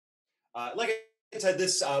Like I said,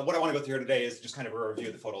 this what I want to go through here today is just kind of a review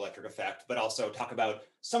of the photoelectric effect, but also talk about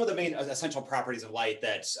some of the main essential properties of light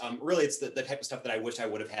that really it's the type of stuff that I wish I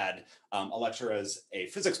would have had a lecture as a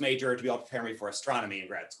physics major to be able to prepare me for astronomy in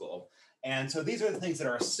grad school. And so these are the things that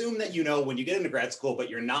are assumed that you know when you get into grad school, but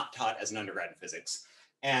you're not taught as an undergrad in physics.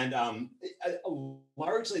 And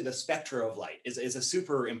largely the spectra of light is a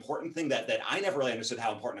super important thing that I never really understood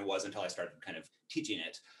how important it was until I started kind of teaching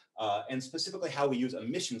it. And specifically how we use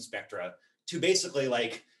emission spectra to basically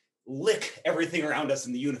like lick everything around us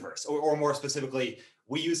in the universe, or more specifically,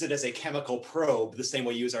 we use it as a chemical probe, the same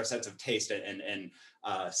way we use our sense of taste and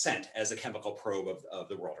scent as a chemical probe of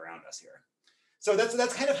the world around us here. So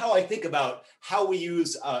that's kind of how I think about how we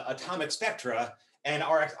use atomic spectra and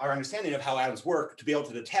our understanding of how atoms work to be able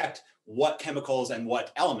to detect what chemicals and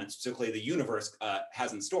what elements, particularly the universe,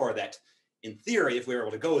 has in store that, in theory, if we were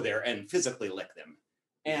able to go there and physically lick them.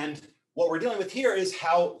 And what we're dealing with here is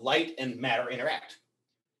how light and matter interact.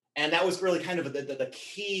 And that was really kind of the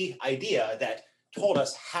key idea that told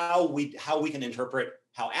us how we can interpret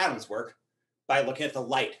how atoms work by looking at the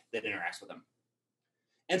light that interacts with them.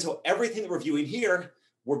 And so everything that we're viewing here,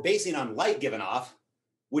 we're basing on light given off,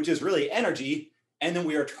 which is really energy. And then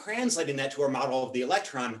we are translating that to our model of the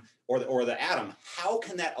electron or the atom. How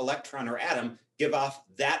can that electron or atom give off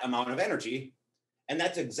that amount of energy? And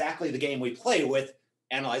that's exactly the game we play with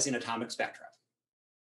analyzing atomic spectra.